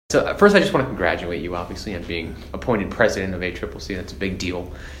So first, I just want to congratulate you, obviously, on being appointed president of ACCC. That's a big deal.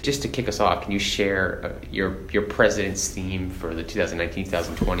 Just to kick us off, can you share your president's theme for the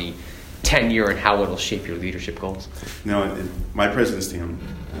 2019-2020 tenure and how it'll shape your leadership goals? My president's theme,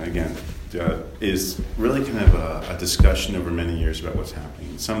 again, is really kind of a discussion over many years about what's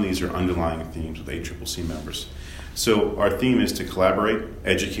happening. Some of these are underlying themes with ACCC members. So our theme is to collaborate,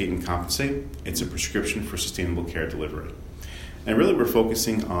 educate, and compensate. It's a prescription for sustainable care delivery. And really we're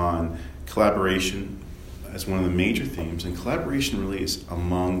focusing on collaboration as one of the major themes, and collaboration really is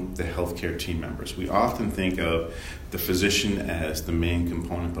among the healthcare team members. We often think of the physician as the main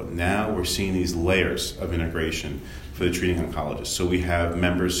component, but now we're seeing these layers of integration for the treating oncologist. So we have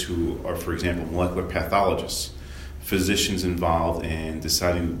members who are, for example, molecular pathologists, physicians involved in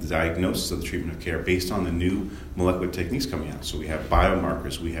deciding the diagnosis of the treatment of care based on the new molecular techniques coming out. So we have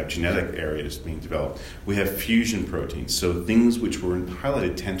biomarkers, we have genetic areas being developed, we have fusion proteins. So things which were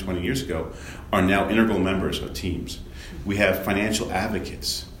highlighted 10, 20 years ago are now integral members of teams. We have financial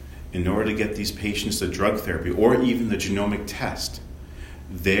advocates. In order to get these patients the drug therapy or even the genomic test,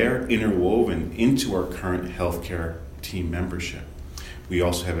 they're interwoven into our current healthcare team membership. We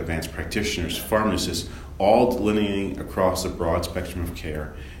also have advanced practitioners, pharmacists, all delineating across the broad spectrum of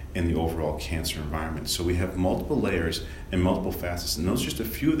care in the overall cancer environment. So we have multiple layers and multiple facets, and those are just a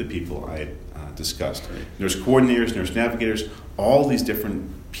few of the people I discussed. Nurse coordinators, nurse navigators, all these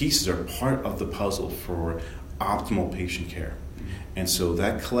different pieces are part of the puzzle for optimal patient care. And so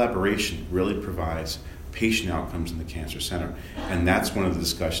that collaboration really provides patient outcomes in the cancer center. And that's one of the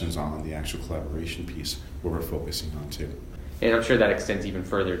discussions on the actual collaboration piece where we're focusing on too. And I'm sure that extends even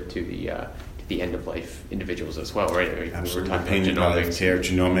further to the end-of-life individuals as well, right? Absolutely. Patient genomics, care,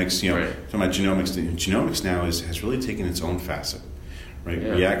 genomics. Talking about genomics. Genomics now has really taken its own facet, right?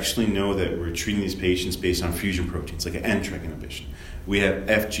 Yeah. We actually know that we're treating these patients based on fusion proteins, like an NTRK inhibition. We have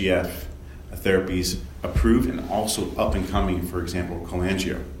FGF therapies approved and also up and coming, for example,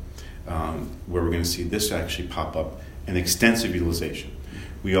 cholangio, where we're going to see this actually pop up in extensive utilization.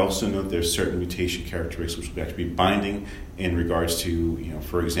 We also know that there's certain mutation characteristics which will actually be binding in regards to,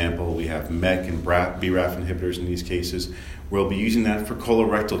 for example, we have MEK and BRAF inhibitors in these cases. We'll be using that for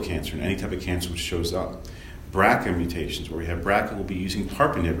colorectal cancer and any type of cancer which shows up. BRCA mutations, where we have BRCA, we'll be using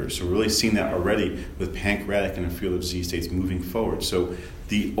PARP inhibitors. So we're really seeing that already with pancreatic and a few other disease states moving forward. So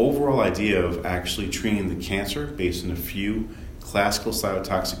the overall idea of actually treating the cancer based on a few classical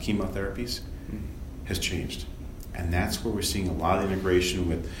cytotoxic chemotherapies has changed. And that's where we're seeing a lot of integration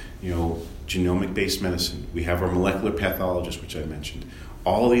with, genomic-based medicine. We have our molecular pathologists, which I mentioned.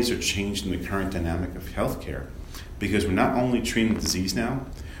 All of these are changing the current dynamic of healthcare because we're not only treating the disease now,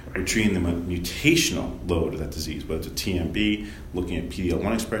 we're treating the mutational load of that disease, whether it's a TMB, looking at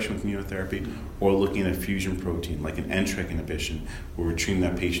PD-L1 expression with immunotherapy, or looking at a fusion protein like an NTRK inhibition, where we're treating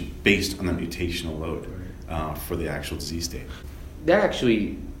that patient based on the mutational load for the actual disease state. That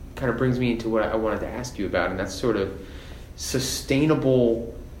actually kind of brings me into what I wanted to ask you about, and that's sort of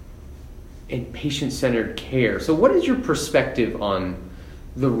sustainable and patient-centered care. So what is your perspective on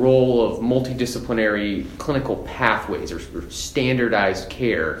the role of multidisciplinary clinical pathways or standardized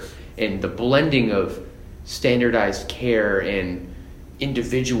care and the blending of standardized care and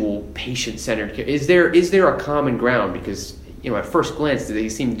individual patient-centered care? Is there a common ground? Because, at first glance, they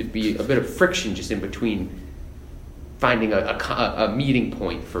seem to be a bit of friction just in between finding a meeting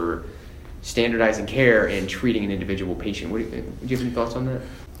point for standardizing care and treating an individual patient. Do you have any thoughts on that?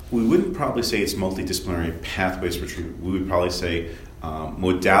 We wouldn't probably say it's multidisciplinary pathways for treatment. We would probably say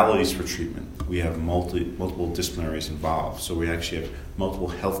modalities for treatment. We have multiple disciplinaries involved. So we actually have multiple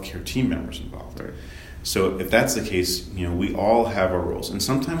healthcare team members involved. Right. So if that's the case, we all have our roles. And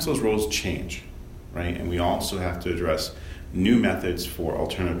sometimes those roles change, right? And we also have to address new methods for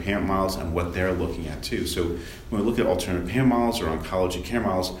alternative payment models and what they're looking at too. So when we look at alternative payment models or oncology care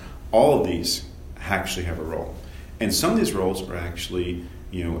models, all of these actually have a role. And some of these roles are actually,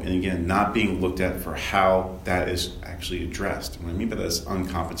 and again, not being looked at for how that is actually addressed. And what I mean by that is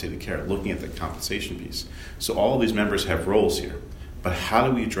uncompensated care, looking at the compensation piece. So all of these members have roles here. But how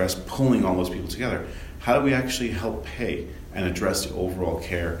do we address pulling all those people together? How do we actually help pay and address the overall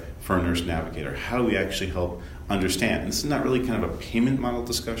care for a nurse navigator? How do we actually help understand? And this is not really kind of a payment model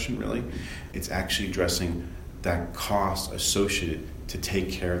discussion, really. It's actually addressing that cost associated to take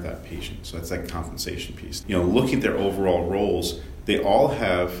care of that patient. So that's that compensation piece. Looking at their overall roles, they all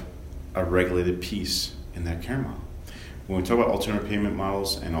have a regulated piece in that care model. When we talk about alternative payment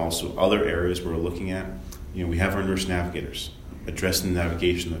models and also other areas we're looking at, we have our nurse navigators addressing the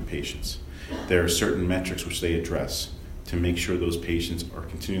navigation of the patients. There are certain metrics which they address to make sure those patients are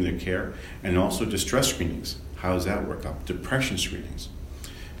continuing their care, and also distress screenings. How does that work out? Depression screenings.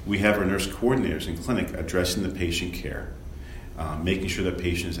 We have our nurse coordinators in clinic addressing the patient care, making sure the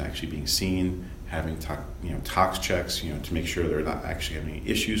patient is actually being seen, having tox checks, to make sure they're not actually having any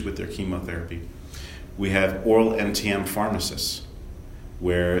issues with their chemotherapy. We have oral MTM pharmacists,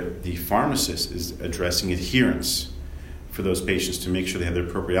 where the pharmacist is addressing adherence for those patients to make sure they have the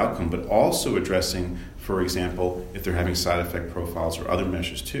appropriate outcome, but also addressing, for example, if they're having side effect profiles or other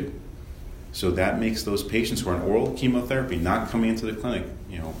measures too. So that makes those patients who are on oral chemotherapy not coming into the clinic,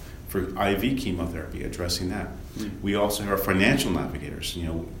 for IV chemotherapy, addressing that. We also have our financial navigators.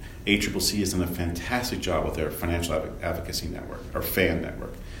 ACCC has done a fantastic job with their financial advocacy network, our FAN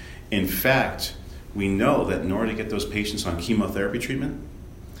network. In fact, we know that in order to get those patients on chemotherapy treatment,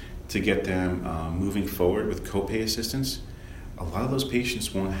 to get them moving forward with copay assistance, a lot of those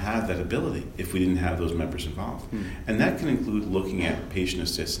patients won't have that ability if we didn't have those members involved. And that can include looking at patient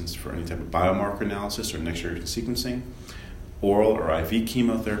assistance for any type of biomarker analysis or next-generation sequencing, oral or IV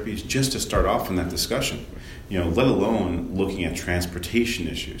chemotherapies, just to start off in that discussion, let alone looking at transportation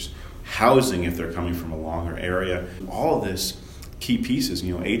issues, housing if they're coming from a longer area. All of this key pieces,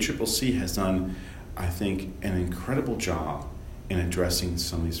 ACCC has done, I think, an incredible job in addressing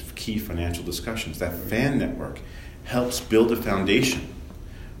some of these key financial discussions. That FAN network helps build a foundation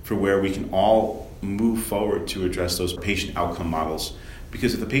for where we can all move forward to address those patient outcome models.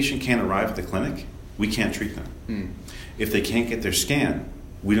 Because if the patient can't arrive at the clinic, we can't treat them. If they can't get their scan,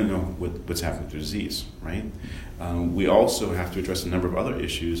 we don't know what's happening to the disease, right? We also have to address a number of other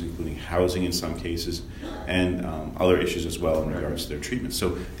issues, including housing in some cases, and other issues as well in regards to their treatment.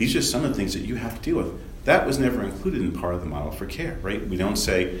 So these are some of the things that you have to deal with. That was never included in part of the model for care, right? We don't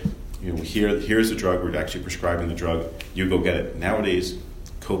say, here's the drug, we're actually prescribing the drug, you go get it. Nowadays,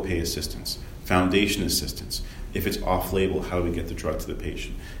 copay assistance, foundation assistance. If it's off-label, how do we get the drug to the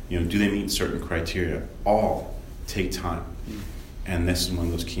patient? Do they meet certain criteria? All take time. And this is one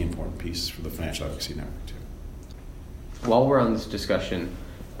of those key important pieces for the financial advocacy network too. While we're on this discussion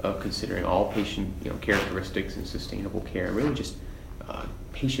of considering all patient characteristics and sustainable care, really just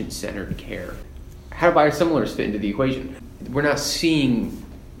patient-centered care, how do biosimilars fit into the equation? We're not seeing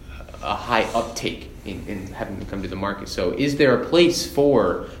a high uptake in having them come to the market. So is there a place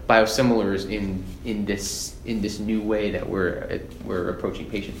for biosimilars in this new way that we're approaching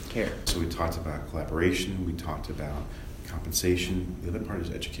patient care? So we talked about collaboration, we talked about compensation. The other part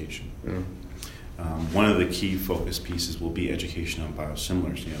is education. One of the key focus pieces will be education on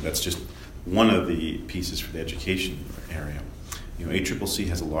biosimilars. That's just one of the pieces for the education area. ACCC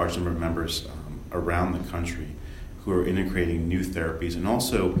has a large number of members around the country who are integrating new therapies and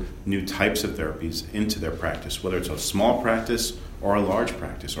also new types of therapies into their practice, whether it's a small practice or a large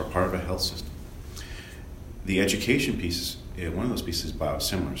practice or part of a health system. The education piece, one of those pieces is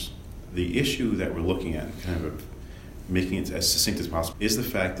biosimilars. The issue that we're looking at, kind of making it as succinct as possible, is the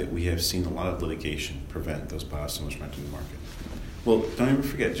fact that we have seen a lot of litigation prevent those biosimilars from entering the market. Well, don't ever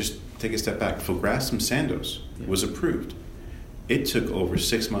forget, just take a step back. Filgrastim Sandoz was approved. It took over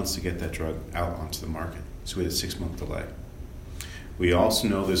 6 months to get that drug out onto the market. So we had a 6-month delay. We also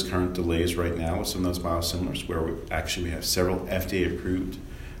know there's current delays right now with some of those biosimilars where we have several FDA approved,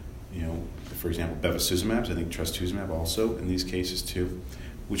 for example, bevacizumab, I think trastuzumab also in these cases too,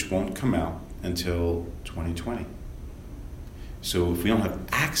 which won't come out until 2020. So if we don't have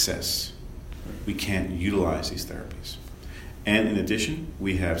access, we can't utilize these therapies. And in addition,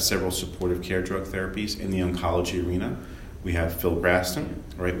 we have several supportive care drug therapies in the oncology arena. We have filgrastim,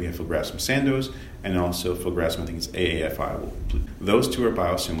 right? We have filgrastim Sandoz, and also filgrastim, I think it's AAFI. Those two are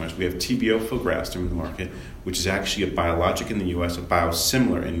biosimilars. We have TBO filgrastim in the market, which is actually a biologic in the U.S., a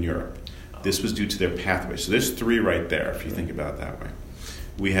biosimilar in Europe. This was due to their pathway. So there's 3 right there, if you think about it that way.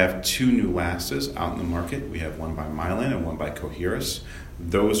 We have 2 new Neulastase out in the market. We have one by Mylan and one by Coherus.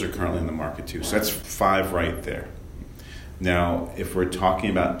 Those are currently in the market too. So that's 5 right there. Now, if we're talking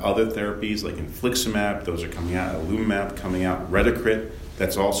about other therapies like infliximab, those are coming out, Alumab coming out, Retacrit,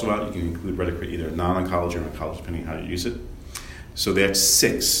 that's also out. You can include Retacrit either non-oncology or oncology, depending on how you use it. So that's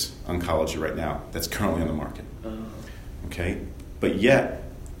 6 oncology right now that's currently on the market. Okay? But yet,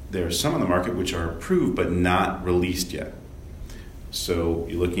 there are some on the market which are approved but not released yet. So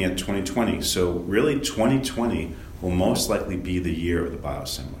you're looking at 2020. So really 2020 will most likely be the year of the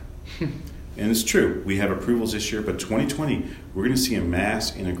biosimilar. And it's true, we have approvals this year, but 2020, we're going to see a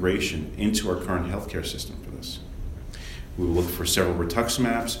mass integration into our current healthcare system for this. We will look for several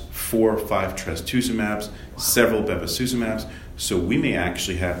rituximabs, 4 or 5 trastuzumabs, several bevacizumabs. So we may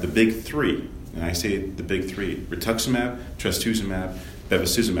actually have the big 3, and I say the big 3, rituximab, trastuzumab,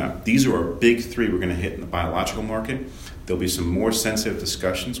 bevacizumab. These are our big 3 we're going to hit in the biological market. There'll be some more sensitive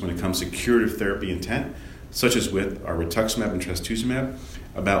discussions when it comes to curative therapy intent, such as with our rituximab and trastuzumab.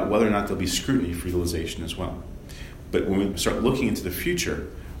 about whether or not there'll be scrutiny for utilization as well. But when we start looking into the future,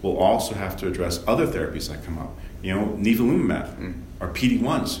 we'll also have to address other therapies that come up. Nivolumab or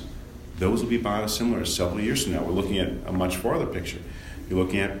PD-1s. Those will be biosimilars several years from now. We're looking at a much farther picture. You're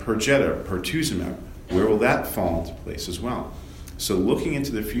looking at Perjeta, pertuzumab. Where will that fall into place as well? So looking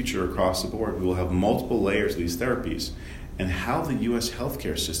into the future across the board, we will have multiple layers of these therapies, and how the U.S.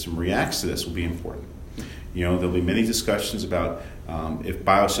 healthcare system reacts to this will be important. There'll be many discussions about if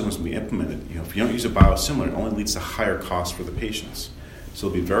biosimilars will be implemented. If you don't use a biosimilar, it only leads to higher costs for the patients. So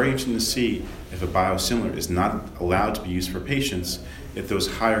it'll be very interesting to see if a biosimilar is not allowed to be used for patients, if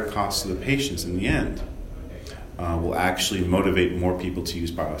those higher costs to the patients in the end will actually motivate more people to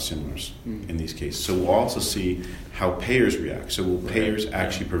use biosimilars in these cases. So we'll also see how payers react. So will payers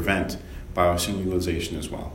actually prevent biosimilar utilization as well?